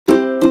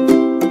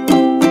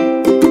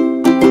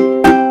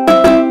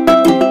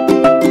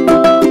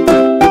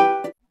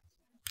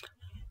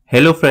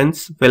Hello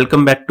friends,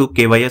 welcome back to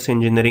KYS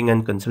Engineering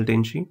and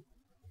Consultancy.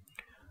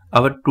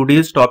 Our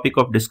today's topic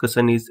of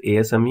discussion is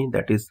ASME,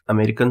 that is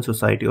American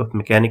Society of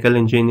Mechanical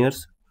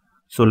Engineers.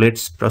 So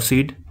let's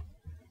proceed.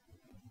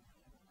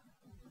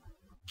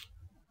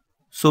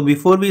 So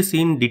before we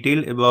see in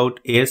detail about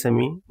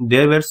ASME,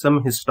 there were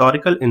some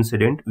historical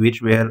incidents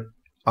which were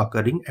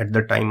occurring at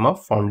the time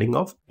of founding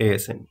of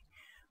ASME.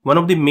 One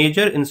of the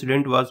major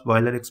incident was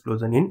boiler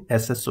explosion in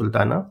SS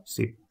Sultana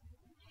ship.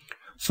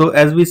 So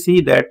as we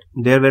see that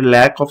there were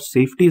lack of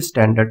safety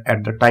standard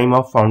at the time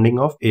of founding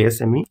of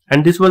ASME,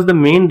 and this was the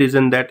main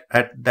reason that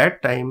at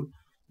that time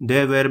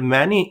there were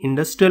many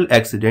industrial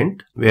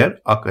accidents were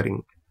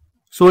occurring.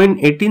 So in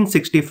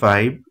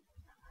 1865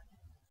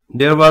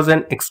 there was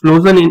an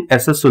explosion in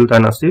SS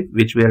Sultana ship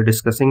which we are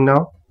discussing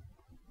now.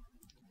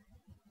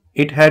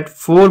 It had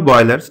 4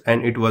 boilers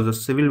and it was a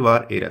Civil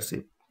War era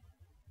ship.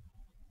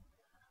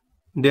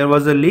 There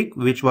was a leak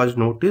which was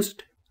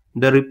noticed.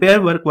 The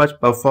repair work was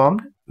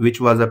performed, which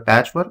was a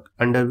patchwork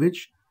under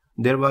which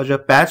there was a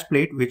patch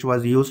plate which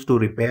was used to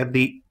repair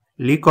the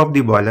leak of the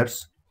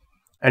boilers,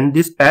 and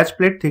this patch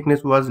plate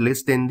thickness was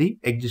less than the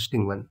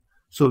existing one.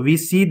 So we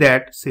see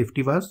that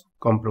safety was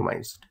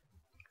compromised.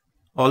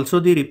 Also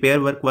the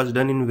repair work was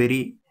done in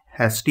very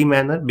hasty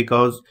manner,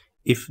 because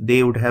if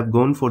they would have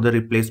gone for the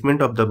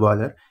replacement of the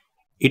boiler,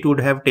 it would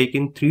have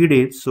taken 3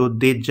 days, so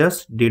they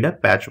just did a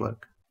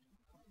patchwork.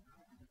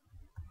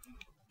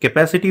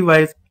 Capacity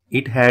wise,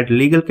 it had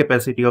legal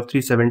capacity of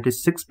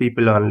 376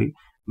 people only,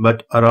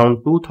 but around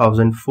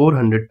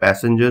 2,400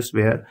 passengers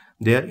were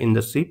there in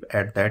the ship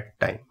at that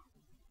time.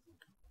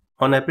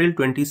 On April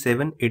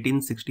 27,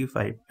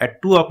 1865,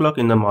 at 2 o'clock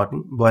in the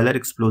morning, boiler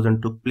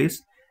explosion took place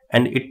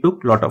and it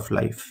took lot of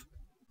life.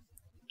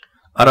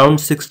 Around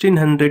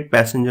 1,600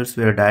 passengers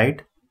were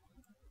died,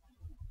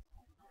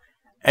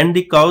 and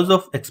the cause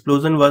of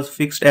explosion was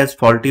fixed as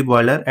faulty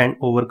boiler and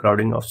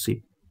overcrowding of ship.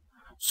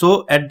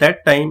 So at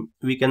that time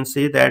we can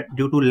say that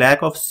due to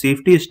lack of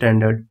safety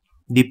standard,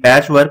 the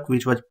patchwork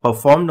which was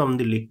performed on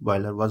the leak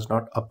boiler was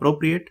not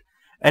appropriate,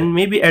 and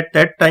maybe at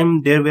that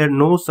time there were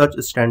no such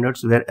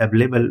standards were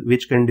available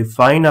which can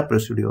define a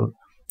procedure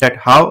that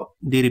how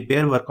the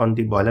repair work on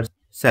the boiler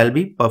shall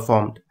be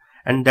performed,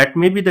 and that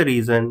may be the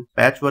reason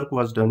patchwork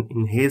was done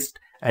in haste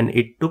and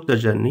it took the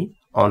journey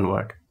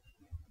onward.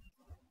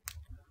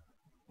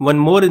 One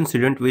more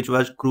incident which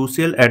was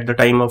crucial at the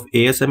time of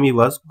ASME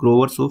was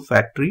Grover Shoe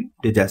Factory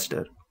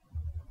disaster.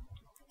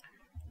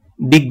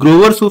 The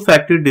Grover Shoe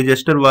Factory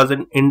disaster was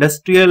an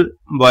industrial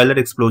boiler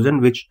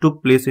explosion which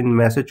took place in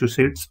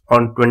Massachusetts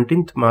on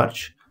 20th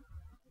March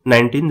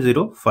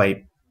 1905.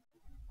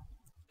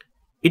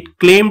 It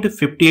claimed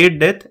 58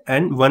 deaths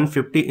and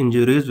 150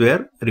 injuries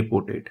were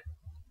reported.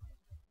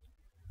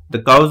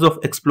 The cause of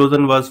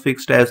explosion was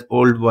fixed as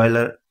old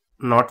boiler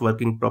not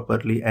working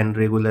properly and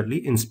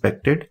regularly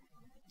inspected.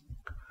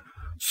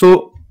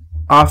 So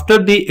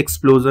after the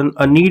explosion,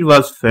 a need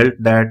was felt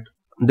that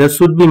there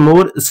should be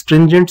more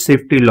stringent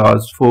safety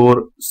laws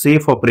for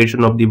safe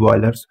operation of the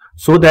boilers,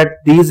 so that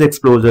these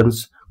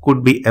explosions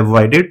could be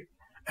avoided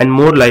and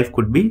more life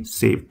could be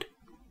saved.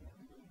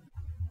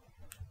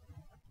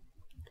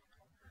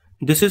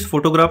 This is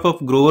photograph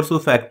of Grover Shoe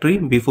Factory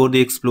before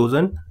the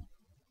explosion,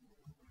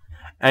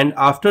 and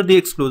after the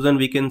explosion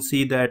we can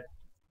see that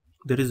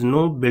there is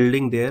no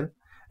building there.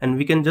 And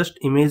we can just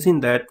imagine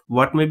that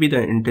what may be the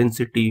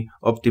intensity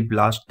of the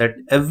blast, that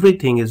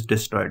everything is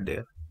destroyed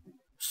there.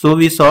 So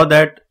we saw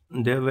that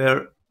there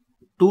were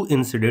 2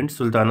 incidents,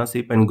 Sultana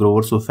ship and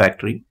Grover Shoe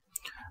Factory.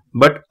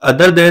 But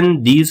other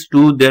than these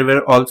 2, there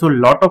were also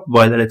a lot of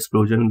boiler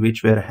explosions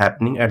which were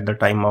happening at the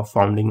time of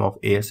founding of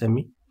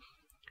ASME.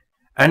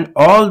 And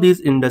all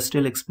these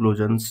industrial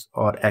explosions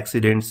or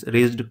accidents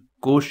raised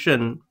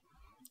question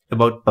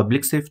about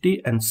public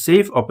safety and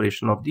safe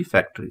operation of the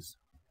factories.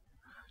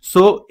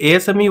 So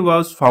ASME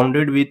was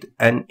founded with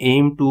an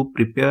aim to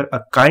prepare a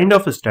kind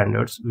of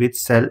standards which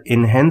shall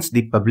enhance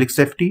the public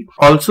safety,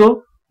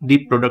 also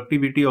the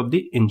productivity of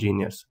the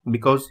engineers,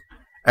 because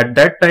at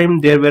that time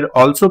there were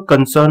also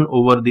concern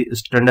over the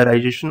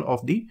standardization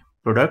of the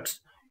products,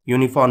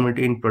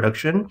 uniformity in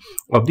production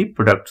of the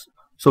products.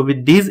 So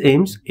with these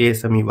aims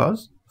ASME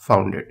was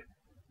founded.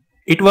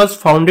 It was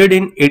founded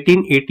in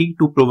 1880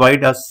 to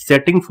provide a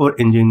setting for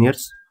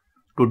engineers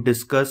to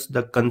discuss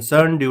the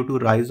concern due to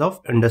rise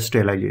of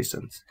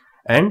industrializations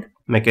and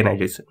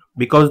mechanization,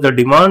 because the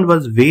demand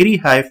was very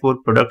high for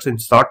products in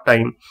short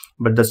time,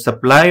 but the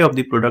supply of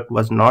the product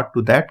was not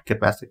to that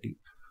capacity.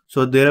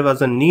 So there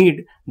was a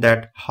need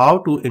that how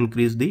to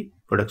increase the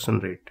production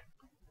rate.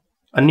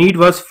 A need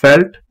was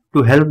felt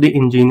to help the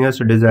engineers,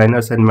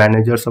 designers and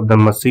managers of the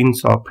machine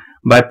shop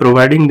by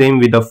providing them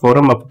with a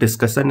forum of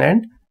discussion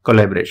and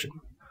collaboration.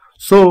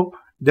 So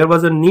there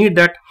was a need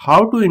that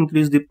how to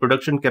increase the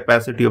production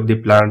capacity of the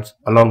plants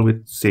along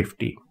with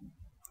safety.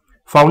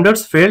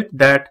 Founders felt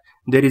that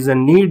there is a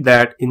need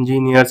that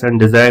engineers and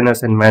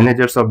designers and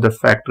managers of the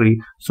factory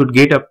should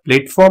get a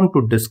platform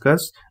to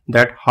discuss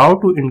that how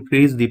to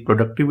increase the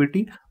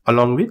productivity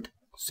along with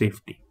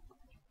safety.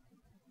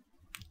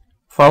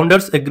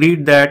 Founders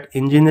agreed that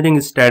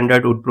engineering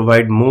standard would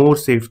provide more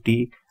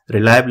safety,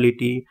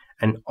 reliability,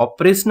 and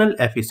operational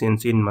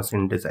efficiency in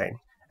machine design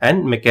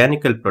and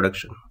mechanical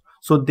production.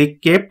 So they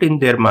kept in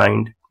their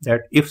mind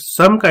that if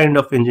some kind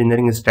of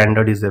engineering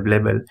standard is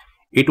available,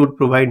 it would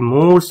provide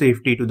more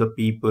safety to the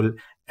people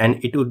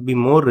and it would be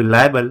more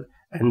reliable,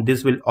 and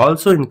this will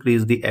also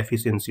increase the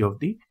efficiency of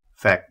the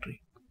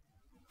factory.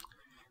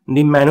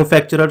 The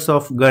manufacturers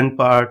of gun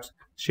parts,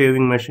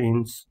 shaving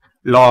machines,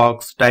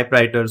 locks,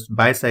 typewriters,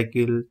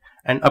 bicycle,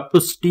 and up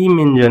to steam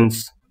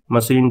engines,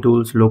 machine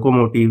tools,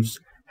 locomotives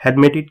had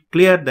made it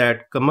clear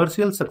that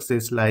commercial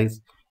success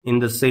lies in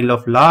the sale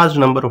of large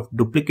number of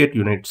duplicate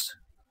units.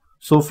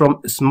 So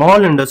from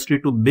small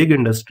industry to big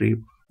industry,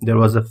 there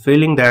was a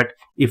feeling that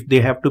if they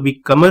have to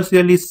be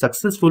commercially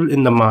successful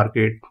in the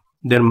market,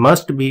 there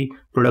must be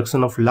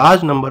production of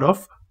large number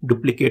of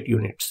duplicate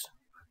units.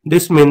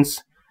 This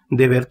means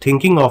they were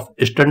thinking of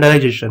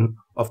standardization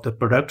of the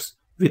products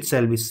which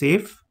shall be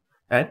safe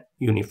and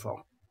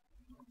uniform.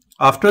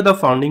 After the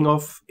founding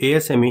of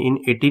ASME in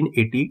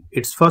 1880,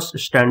 its first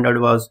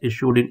standard was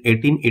issued in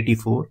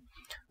 1884,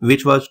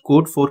 which was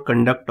Code for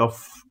Conduct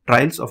of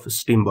Trials of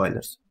Steam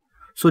Boilers.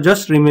 So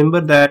just remember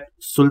that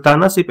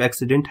Sultana ship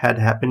accident had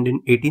happened in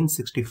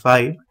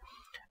 1865,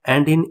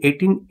 and in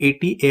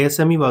 1880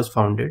 ASME was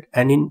founded,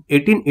 and in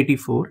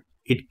 1884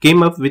 it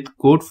came up with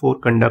Code for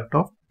Conduct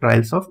of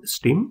Trials of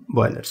Steam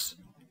Boilers.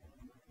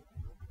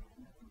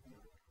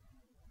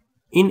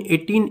 In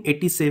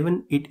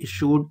 1887, it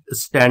issued a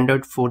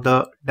standard for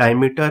the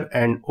diameter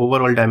and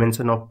overall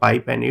dimension of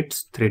pipe and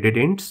its threaded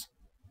ends.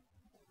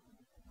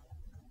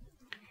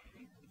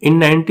 In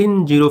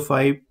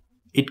 1905,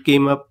 it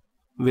came up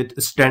with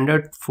a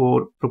standard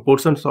for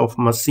proportions of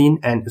machine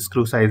and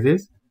screw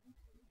sizes.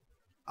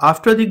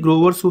 After the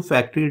Growers Who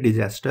factory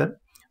disaster,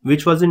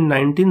 which was in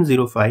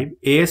 1905,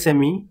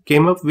 ASME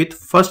came up with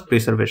first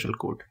pressure vessel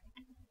code.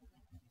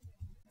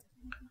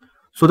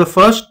 So the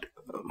first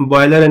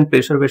boiler and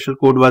pressure vessel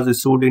code was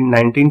issued in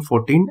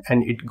 1914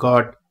 and it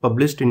got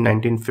published in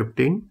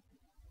 1915.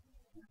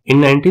 In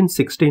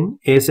 1916,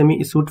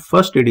 ASME issued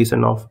first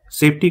edition of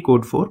safety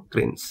code for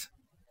cranes.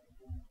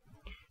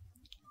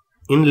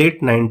 In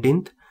late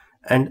 19th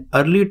and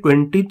early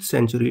 20th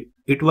century,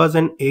 it was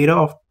an era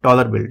of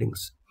taller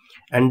buildings,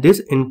 and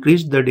this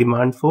increased the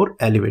demand for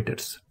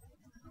elevators.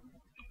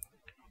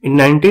 In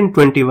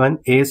 1921,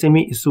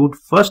 ASME issued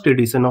first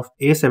edition of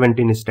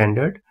A17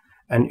 standard,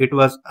 and it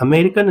was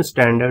American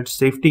Standard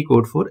Safety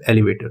Code for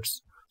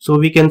elevators. So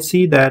we can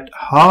see that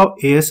how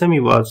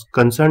ASME was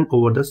concerned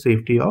over the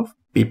safety of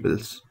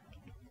peoples.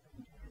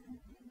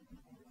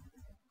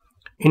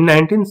 In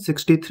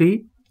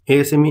 1963,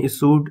 ASME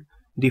issued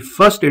the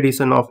first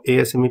edition of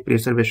ASME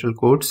Pressure Vessel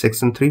Code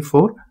Section 3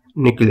 for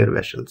nuclear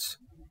vessels.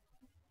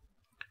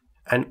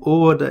 And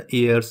over the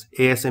years,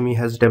 ASME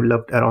has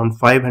developed around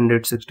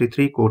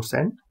 563 codes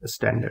and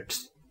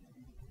standards.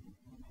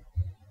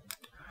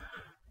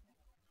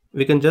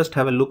 We can just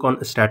have a look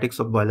on statics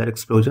of boiler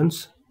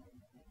explosions.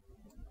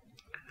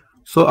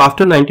 So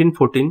after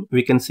 1914,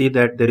 we can see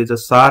that there is a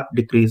sharp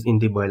decrease in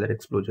the boiler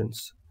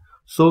explosions.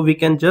 So we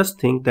can just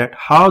think that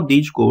how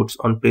these codes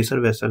on pressure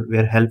vessel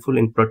were helpful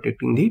in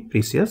protecting the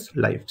precious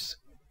lives.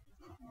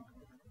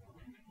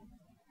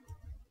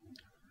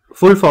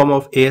 Full form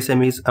of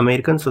ASME is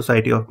American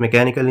Society of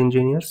Mechanical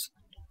Engineers.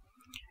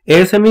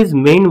 ASME's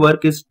main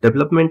work is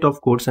development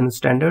of codes and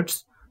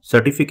standards,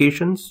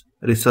 certifications,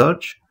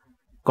 research,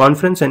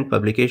 conference and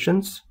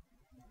publications.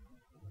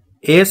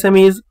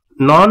 ASME is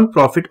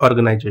non-profit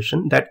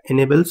organization that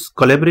enables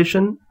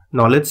collaboration,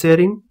 knowledge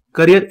sharing,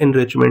 career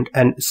enrichment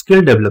and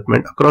skill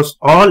development across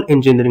all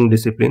engineering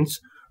disciplines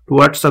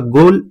towards a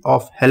goal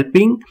of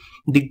helping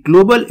the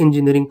global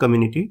engineering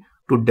community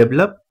to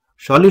develop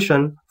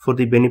solutions for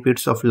the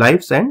benefits of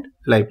lives and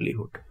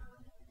livelihood.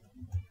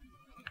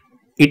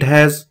 It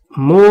has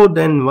more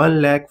than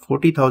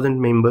 1,40,000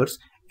 members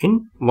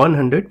in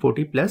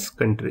 140 plus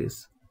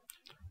countries.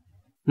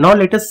 Now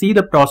let us see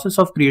the process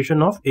of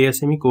creation of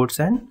ASME codes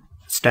and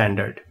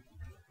standard.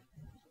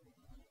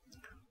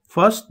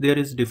 First, there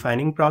is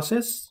defining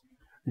process,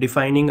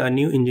 defining a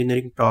new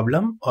engineering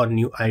problem or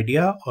new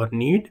idea or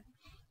need.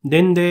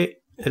 Then they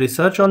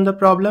research on the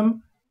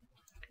problem.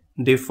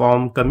 They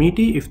form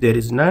committee if there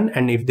is none,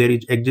 and if there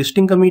is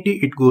existing committee,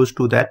 it goes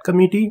to that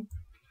committee.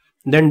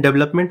 Then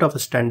development of a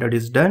standard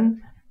is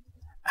done,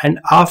 and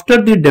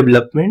after the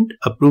development,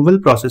 approval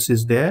process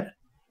is there.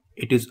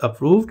 It is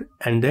approved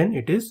and then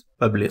it is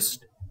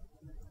published.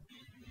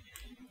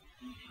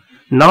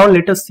 Now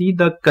let us see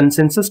the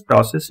consensus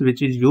process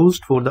which is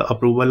used for the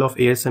approval of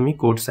ASME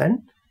codes and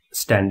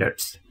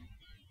standards.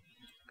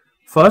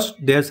 First,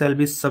 there shall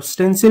be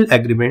substantial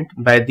agreement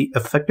by the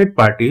affected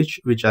parties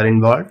which are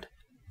involved.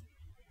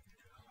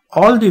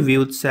 All the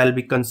views shall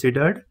be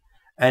considered,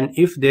 and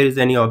if there is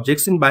any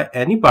objection by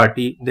any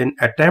party, then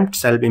attempt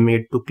shall be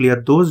made to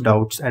clear those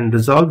doubts and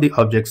resolve the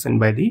objection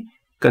by the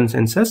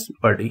consensus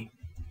body.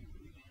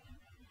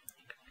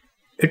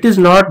 It is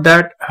not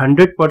that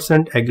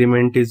 100%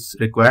 agreement is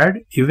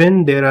required.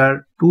 Even there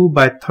are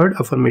 2/3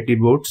 affirmative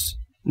votes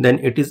then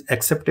it is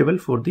acceptable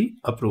for the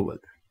approval.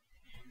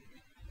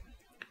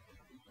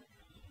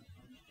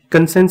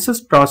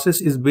 Consensus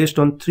process is based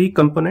on three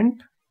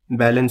components: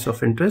 balance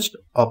of interest,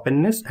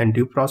 openness, and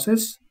due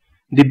process.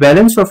 The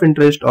balance of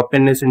interest,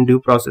 openness, and due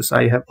process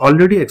I have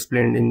already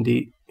explained in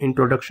the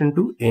introduction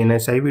to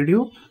ANSI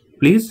video.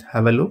 Please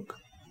have a look.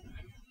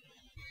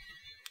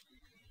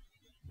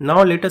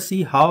 Now let us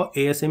see how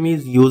ASME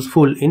is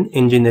useful in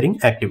engineering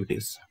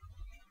activities.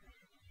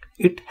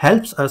 It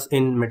helps us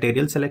in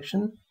material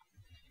selection.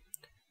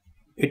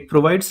 It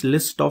provides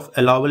list of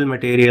allowable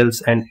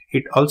materials, and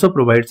it also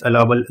provides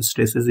allowable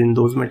stresses in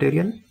those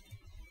materials.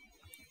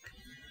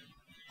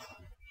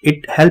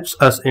 It helps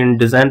us in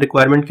design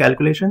requirement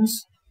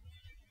calculations.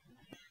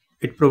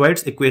 It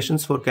provides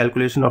equations for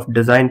calculation of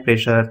design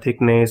pressure,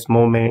 thickness,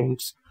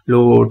 moments,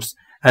 loads,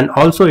 and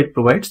also it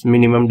provides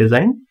minimum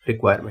design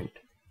requirement.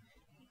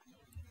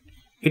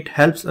 It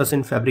helps us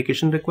in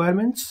fabrication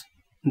requirements,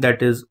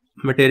 that is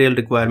material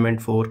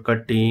requirement for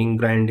cutting,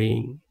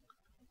 grinding,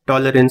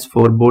 tolerance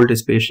for bolt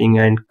spacing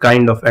and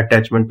kind of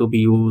attachment to be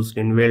used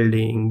in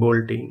welding,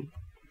 bolting.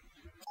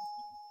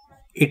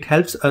 It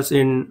helps us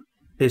in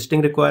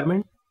testing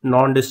requirement,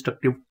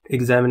 non-destructive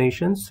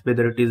examinations,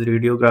 whether it is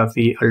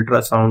radiography,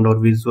 ultrasound or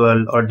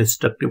visual, or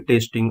destructive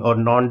testing or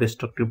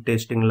non-destructive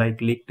testing like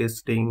leak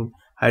testing,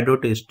 hydro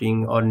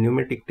testing or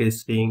pneumatic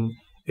testing.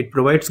 It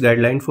provides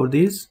guideline for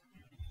these.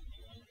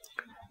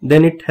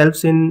 Then it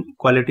helps in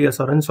quality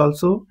assurance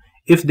also.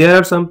 If there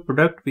are some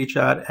products which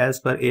are as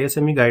per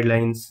ASME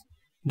guidelines,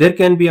 there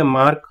can be a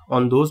mark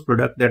on those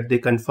products that they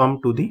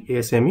conform to the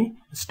ASME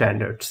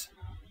standards.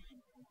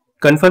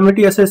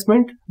 Conformity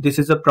assessment, this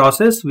is a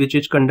process which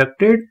is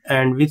conducted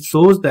and which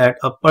shows that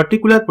a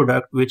particular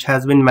product which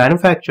has been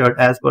manufactured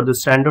as per the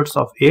standards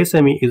of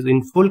ASME is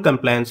in full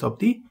compliance of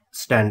the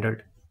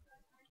standard.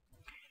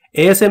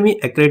 ASME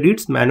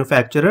accredits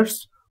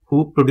manufacturers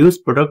who produce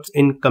products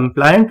in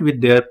compliant with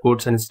their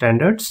codes and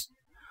standards.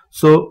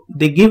 So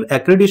they give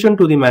accreditation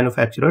to the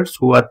manufacturers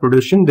who are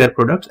producing their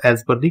products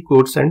as per the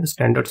codes and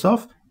standards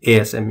of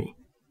ASME.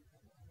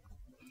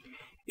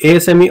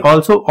 ASME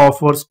also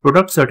offers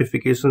product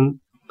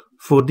certification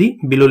for the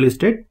below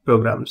listed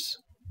programs.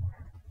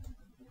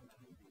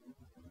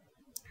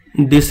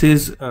 This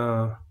is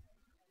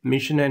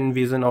mission and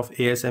vision of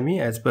ASME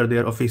as per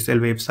their official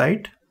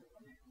website.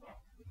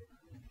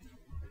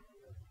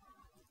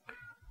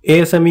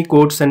 ASME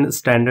codes and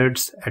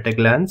standards at a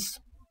glance.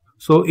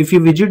 So if you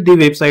visit the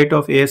website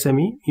of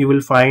ASME, you will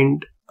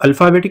find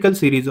alphabetical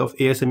series of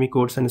ASME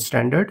codes and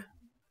standard.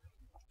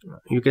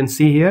 You can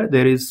see here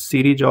there is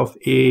series of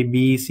A,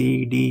 B,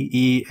 C, D,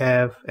 E,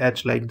 F,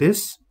 H like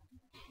this.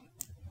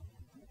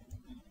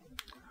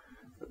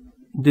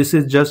 This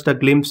is just a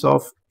glimpse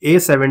of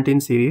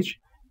A17 series,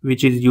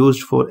 which is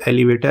used for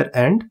elevator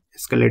and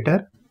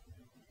escalator.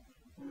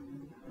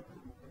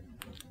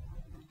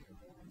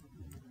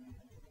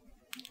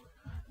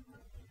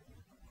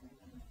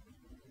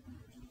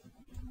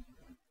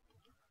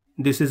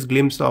 This is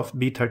glimpse of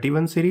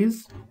B31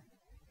 series.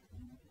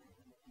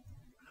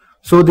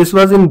 So this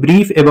was in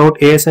brief about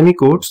ASME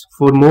codes.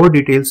 For more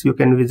details, you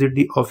can visit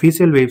the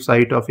official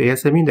website of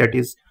ASME, that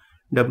is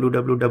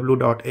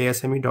www.asme.org.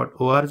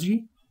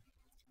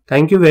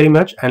 Thank you very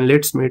much, and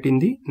let's meet in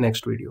the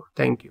next video.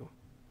 Thank you.